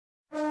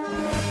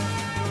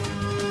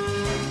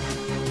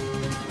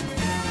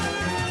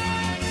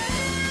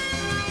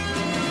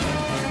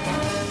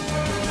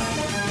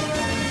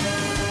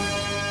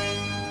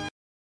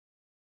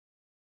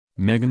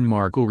Meghan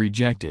Markle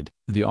rejected.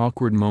 The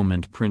awkward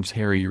moment. Prince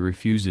Harry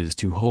refuses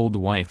to hold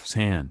wife's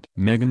hand.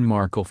 Meghan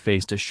Markle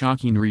faced a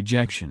shocking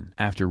rejection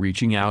after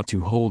reaching out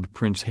to hold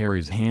Prince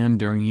Harry's hand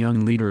during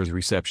young leader's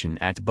reception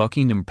at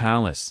Buckingham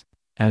Palace,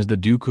 as the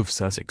Duke of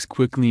Sussex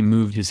quickly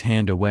moved his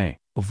hand away,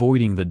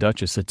 avoiding the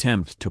Duchess'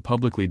 attempt to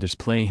publicly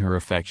display her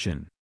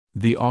affection.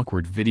 The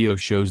awkward video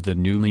shows the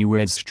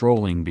newlyweds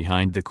strolling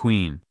behind the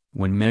Queen,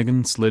 when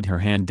Meghan slid her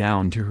hand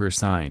down to her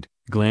side,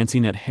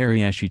 glancing at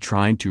Harry as she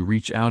tried to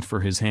reach out for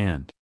his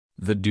hand.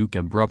 The Duke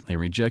abruptly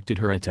rejected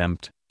her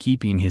attempt,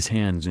 keeping his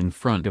hands in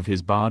front of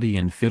his body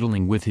and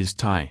fiddling with his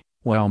tie,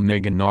 while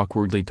Meghan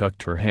awkwardly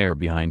tucked her hair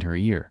behind her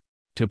ear.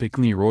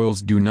 Typically,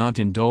 royals do not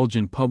indulge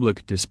in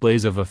public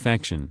displays of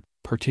affection,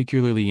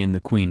 particularly in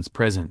the Queen's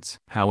presence.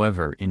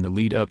 However, in the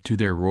lead-up to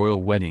their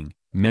royal wedding,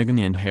 Meghan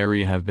and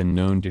Harry have been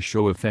known to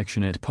show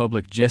affectionate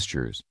public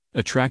gestures,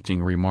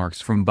 attracting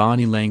remarks from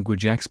body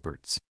language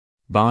experts.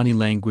 Body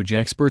language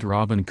expert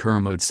Robin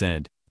Kermode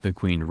said, "The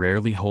Queen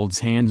rarely holds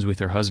hands with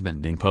her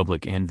husband in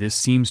public, and this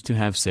seems to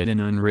have set an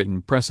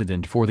unwritten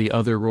precedent for the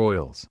other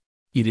royals.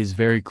 It is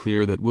very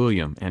clear that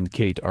William and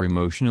Kate are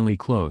emotionally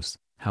close,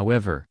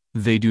 however,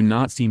 they do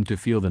not seem to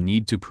feel the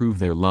need to prove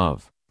their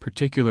love,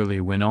 particularly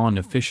when on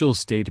official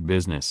state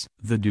business."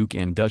 The Duke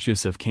and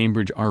Duchess of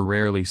Cambridge are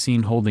rarely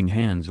seen holding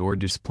hands or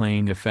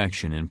displaying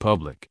affection in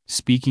public.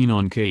 Speaking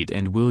on Kate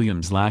and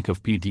William's lack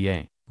of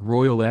PDA,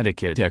 royal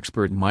etiquette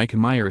expert Mike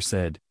Meyer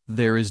said,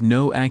 "There is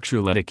no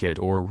actual etiquette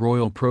or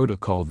royal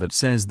protocol that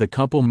says the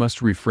couple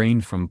must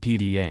refrain from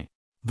PDA.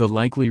 The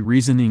likely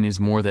reasoning is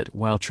more that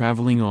while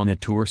traveling on a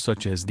tour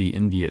such as the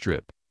India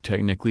trip,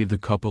 technically the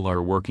couple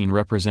are working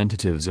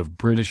representatives of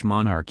British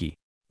monarchy.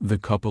 The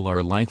couple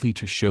are likely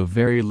to show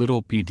very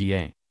little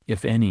PDA,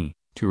 if any,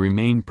 to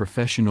remain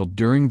professional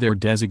during their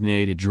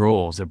designated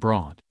roles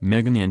abroad."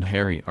 Meghan and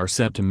Harry are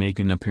set to make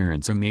an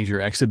appearance at a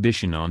major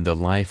exhibition on the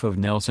life of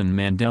Nelson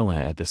Mandela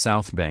at the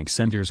South Bank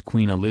Centre's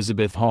Queen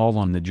Elizabeth Hall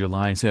on the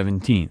July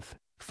 17th,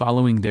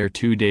 following their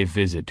two-day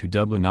visit to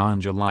Dublin on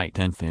July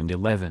 10th and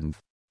 11th.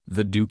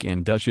 The Duke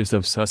and Duchess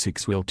of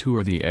Sussex will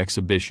tour the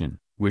exhibition,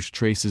 which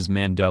traces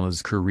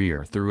Mandela's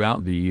career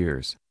throughout the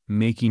years,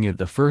 making it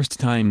the first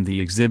time the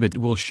exhibit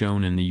will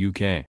shown in the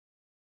UK.